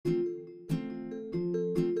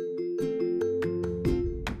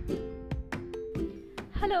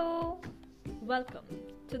Hello, welcome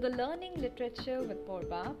to the Learning Literature with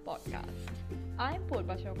Purva podcast. I'm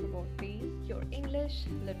Purva Chakraborty, your English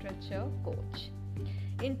literature coach.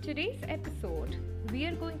 In today's episode, we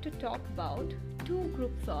are going to talk about two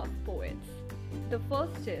groups of poets. The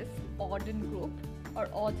first is Auden group or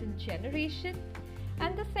Auden generation,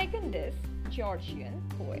 and the second is Georgian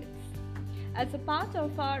poets. As a part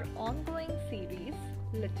of our ongoing series,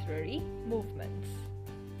 Literary Movements.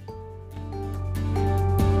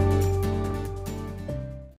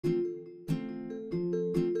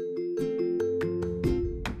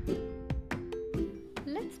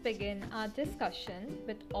 Let's begin our discussion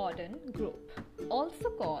with Auden group, also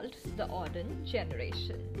called the Auden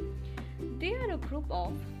generation. They are a group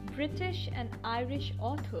of British and Irish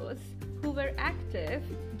authors who were active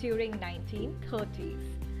during 1930s.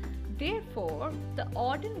 Therefore, the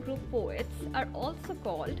Auden group poets are also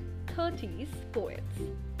called 30s poets.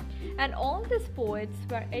 And all these poets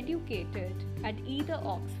were educated at either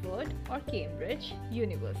Oxford or Cambridge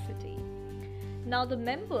University. Now the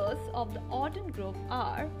members of the Auden group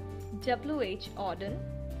are W.H. Auden,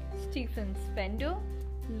 Stephen Spender,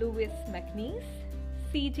 Lewis MacNeice,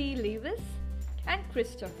 C.G. Lewis, and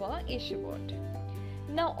Christopher Isherwood.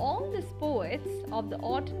 Now all these poets of the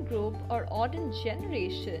Auden group or Auden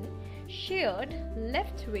generation shared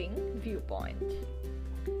left-wing viewpoint.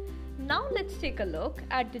 Now let's take a look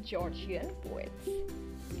at the Georgian poets.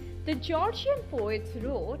 The Georgian poets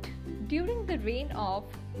wrote during the reign of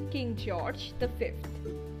King George V,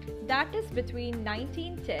 that is between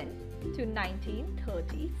 1910 to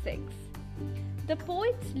 1936. The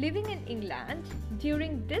poets living in England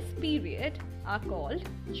during this period are called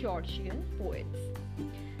Georgian poets.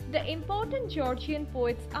 The important Georgian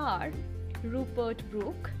poets are Rupert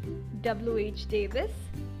Brooke, W.H. Davis,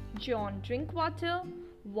 John Drinkwater,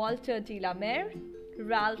 Walter de la Mare,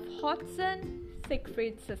 Ralph Hodgson,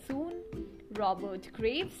 Siegfried Sassoon, Robert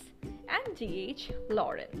Graves, and D.H.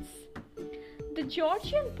 Lawrence. The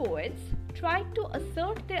Georgian poets tried to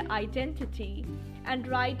assert their identity and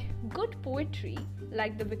write good poetry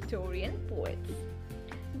like the Victorian poets.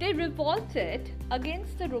 They revolted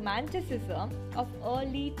against the Romanticism of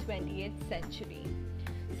early 20th century.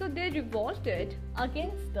 So they revolted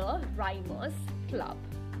against the Rhymers Club.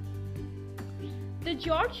 The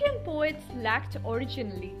Georgian poets lacked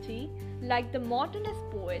originality like the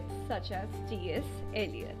modernist poets such as T.S.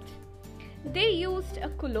 Eliot. They used a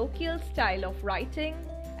colloquial style of writing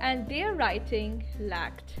and their writing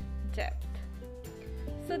lacked depth.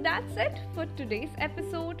 So that's it for today's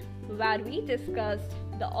episode where we discussed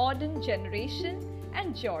the Auden generation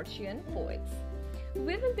and Georgian poets.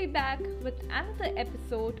 We will be back with another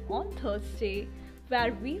episode on Thursday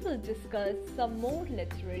where we will discuss some more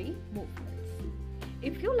literary movements.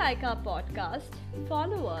 If you like our podcast,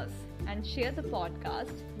 follow us and share the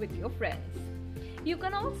podcast with your friends. You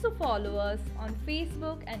can also follow us on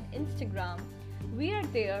Facebook and Instagram. We are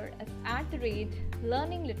there as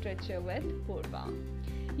 @Learning Literature with Purva.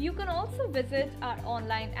 You can also visit our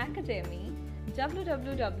online academy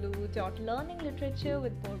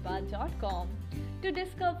www.learningliteraturewithpurva.com to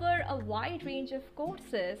discover a wide range of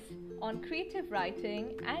courses on creative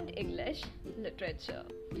writing and English literature.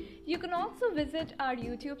 You can also visit our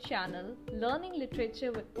YouTube channel Learning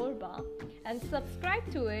Literature with Purva and subscribe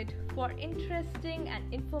to it for interesting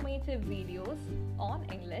and informative videos on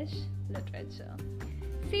English literature.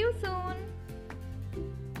 See you soon!